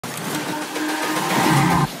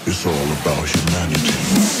It's all about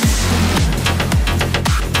humanity.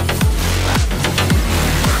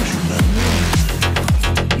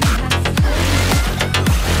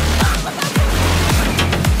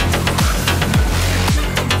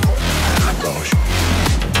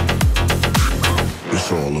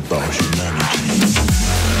 It's all about humanity.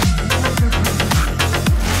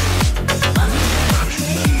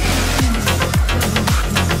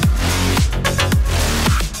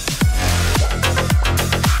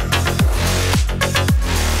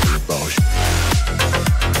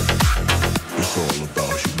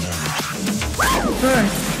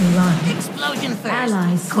 First blood. Explosion first.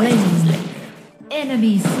 Ally slain.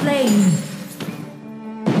 Enemy slain.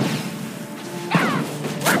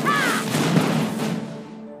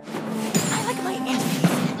 I like my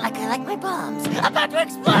enemies like I like my bombs. About to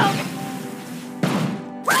explode!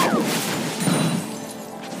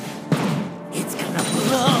 It's gonna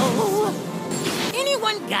blow!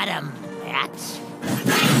 Anyone got a match?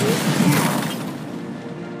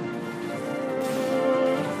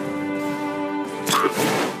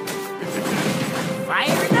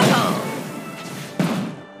 Fire in the hole!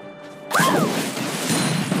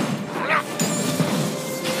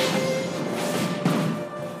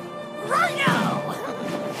 Rhino!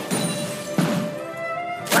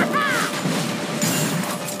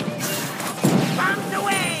 Bombs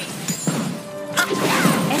away!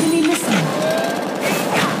 Enemy missile.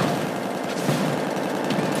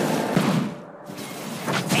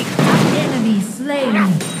 Enemy slain.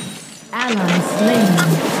 Ally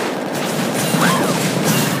slain.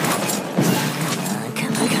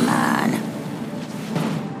 Come on.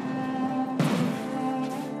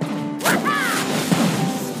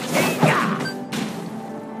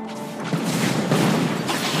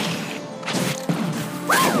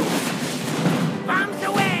 Bombs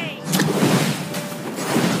away!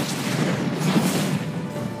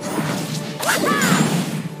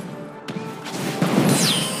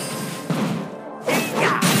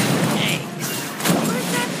 Hey, where'd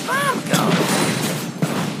that bomb go?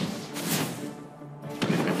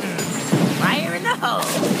 Fire in the hole!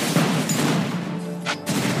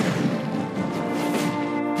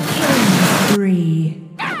 Killing spree.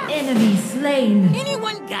 Enemy slain.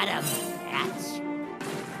 Anyone got a match?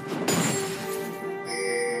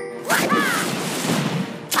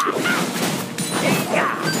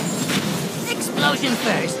 Explosion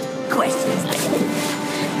first. Questions later.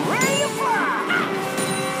 Where are you from?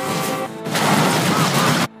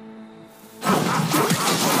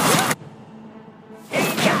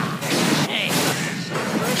 Hey,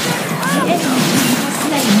 Enemy team has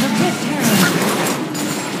slain the Rift Herald.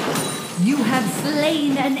 You have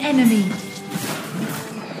slain an enemy.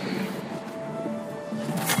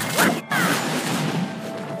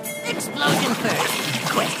 explosion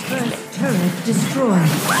first. Questions later. First turret destroyed.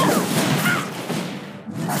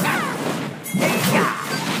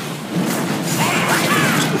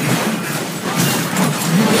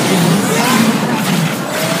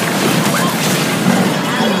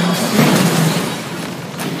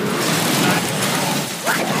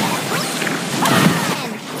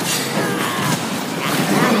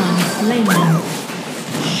 Slain.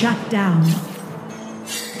 Shut down.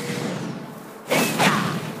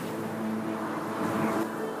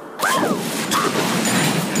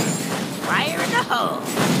 Fire in the hole.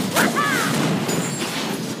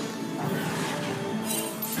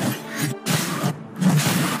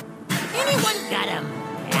 Anyone got a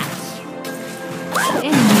match?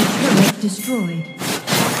 Enemy turret destroyed.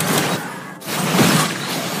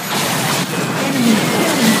 Enemy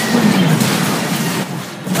killing spree.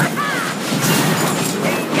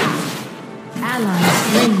 Ally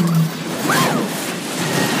slain.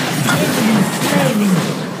 Enemy slain.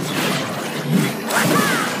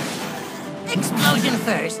 Explosion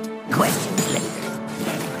first. Questions later.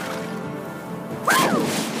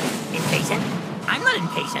 Impatient? I'm not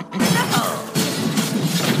impatient. No.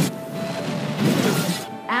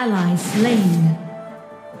 Ally slain.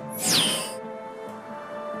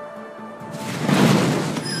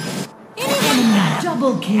 Anyone got a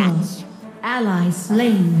Double kill. match? Ally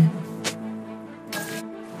slain.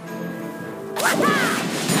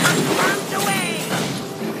 Bombs away!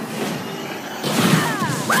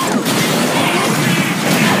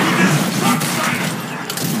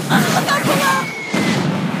 Look out below!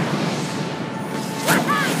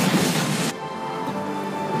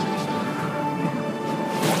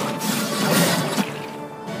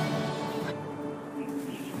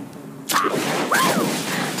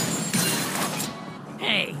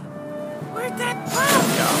 Hey, where'd that bomb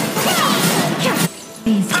go?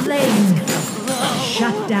 Be slain.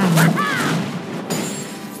 Shut down.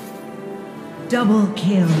 Double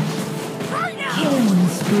kill. Killing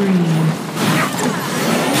spree.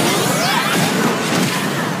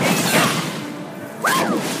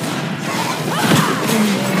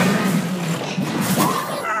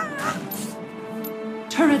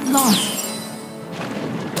 Turret lost.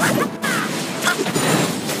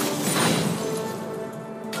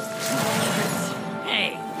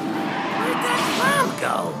 Hey, where'd that bomb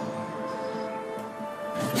go?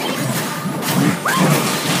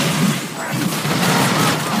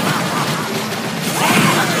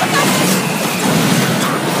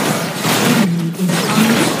 Enemy is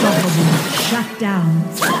unstoppable. Shut down.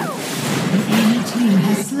 The enemy team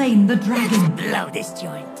has slain the dragon. Blow this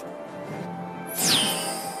joint.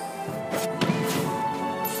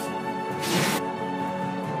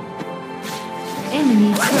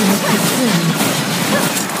 Enemy turret destroyed.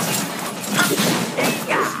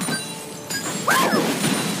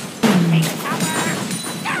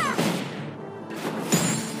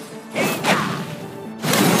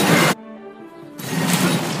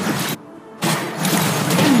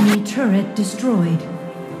 Enemy turret destroyed.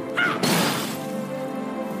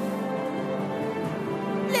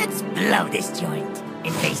 Let's blow this joint.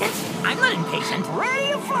 Impatient? I'm not impatient.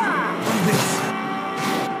 Ready to fly!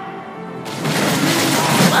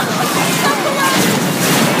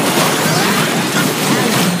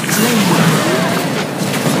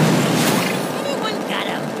 Anyone got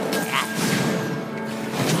him?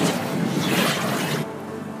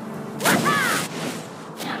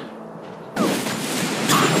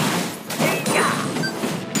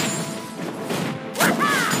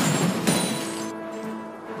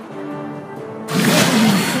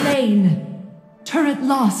 Enemy slain. Turret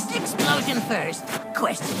lost. Explosion first,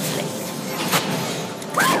 questions later.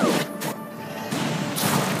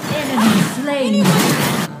 Enemy slain.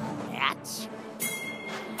 That's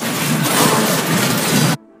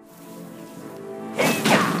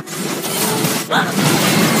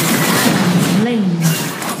Slain.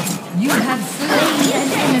 You have slain an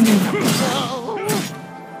enemy.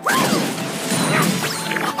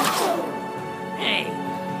 Hey,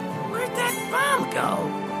 where'd that bomb go?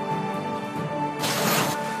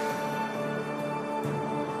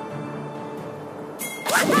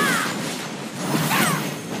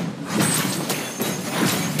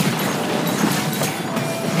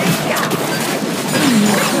 Enemy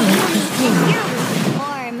turret destroyed.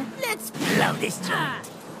 Warm. Let's blow this joint.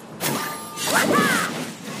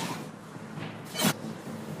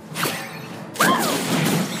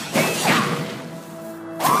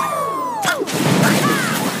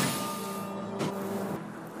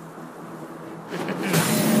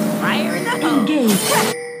 Fire in the hole. Engage.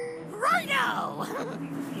 Righto!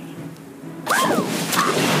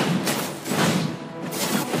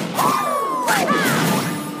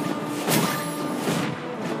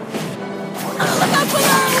 Look out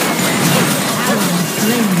below! Ally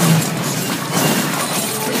slain.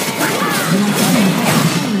 Your team has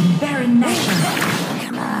fallen Baron Nashor.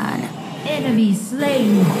 Come on. Enemy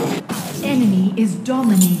slain. Enemy is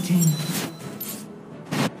dominating.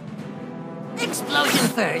 Explosion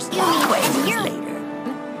first, questions later.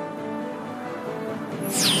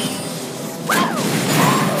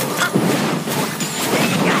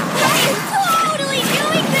 Totally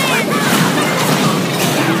doing this!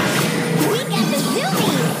 We got the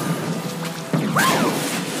zoomies!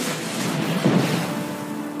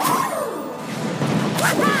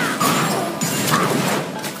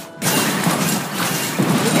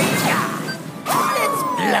 Let's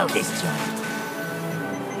blow this joint.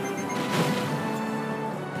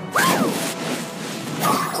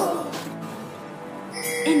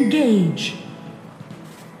 Engage.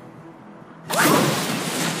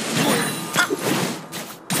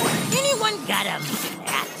 Anyone got him?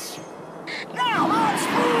 That's... Now, let's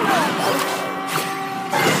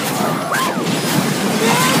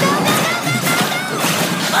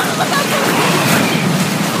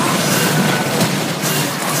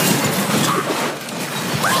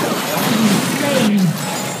Enemy slain.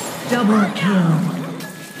 Double kill.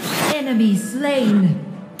 Enemy slain.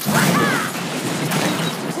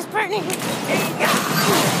 This is burning.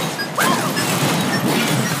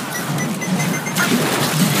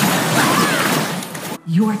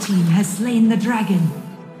 Your team has slain the dragon.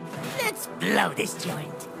 Let's blow this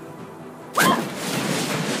joint.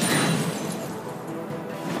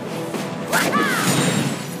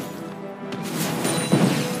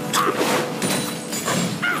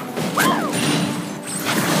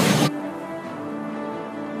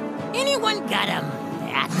 Anyone got him?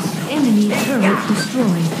 That's... Enemy turret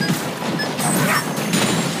destroyed.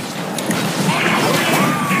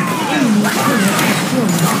 Enemy turret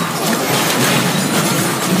destroyed.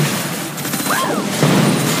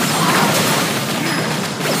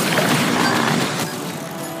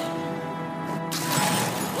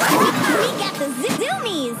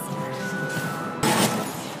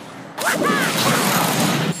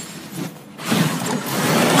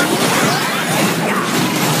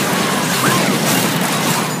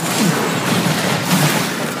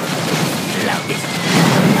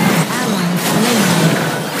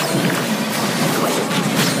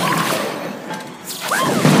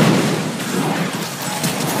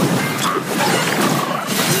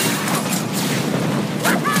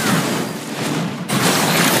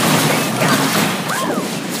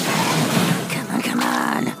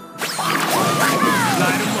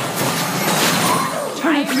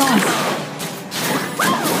 Turret lost.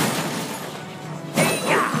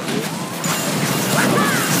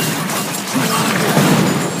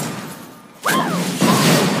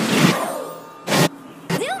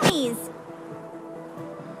 Zoomies!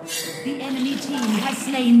 The enemy team has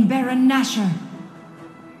slain Baron Nashor.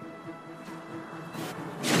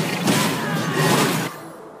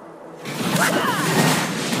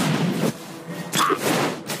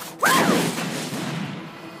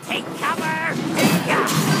 Take cover!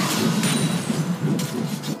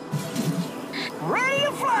 Ready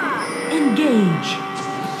to fly! Engage.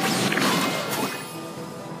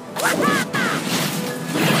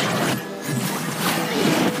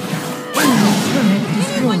 Enemy turret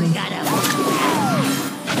destroyed. Got him!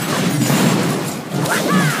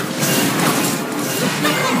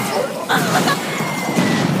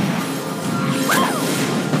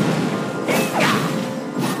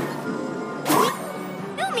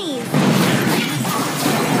 Zoomies!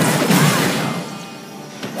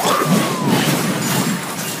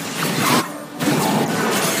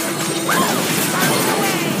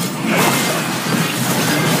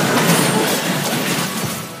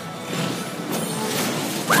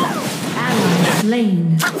 Ally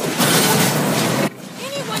slain.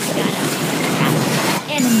 Anyone got him?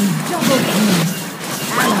 Enemy double kill.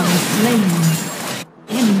 Ally slain.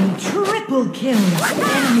 Enemy triple kill.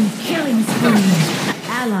 Enemy killing spree.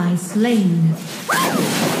 Ally slain.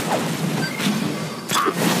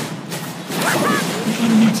 The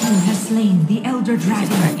enemy team has slain the Elder Dragon.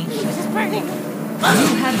 This is burning! You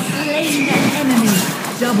have slain an enemy.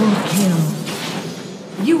 Double kill.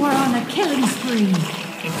 You are on a killing spree.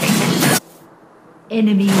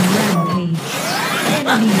 Enemy rampage.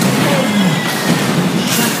 Enemy slain.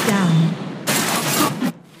 Shut down.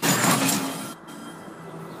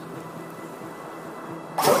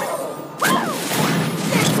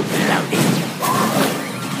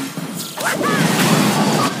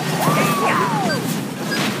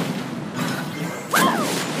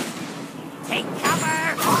 Take cover!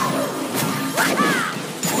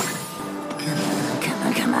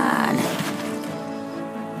 Come on.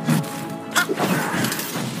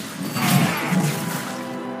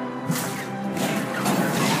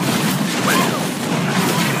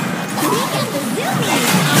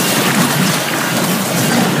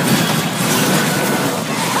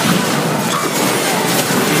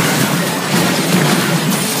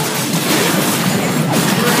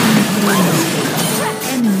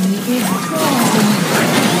 Enemy is gone.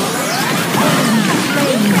 Enemy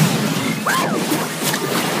slain.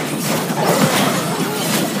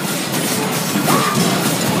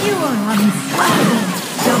 You are unstoppable.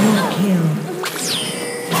 Double kill.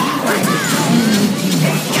 Dominating.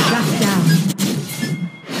 Shut down.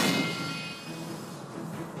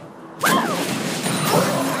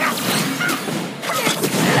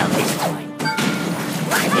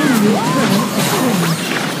 Enemy turret destroyed.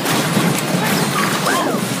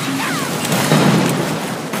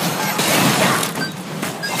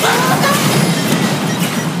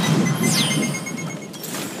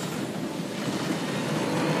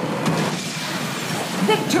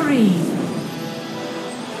 Victory!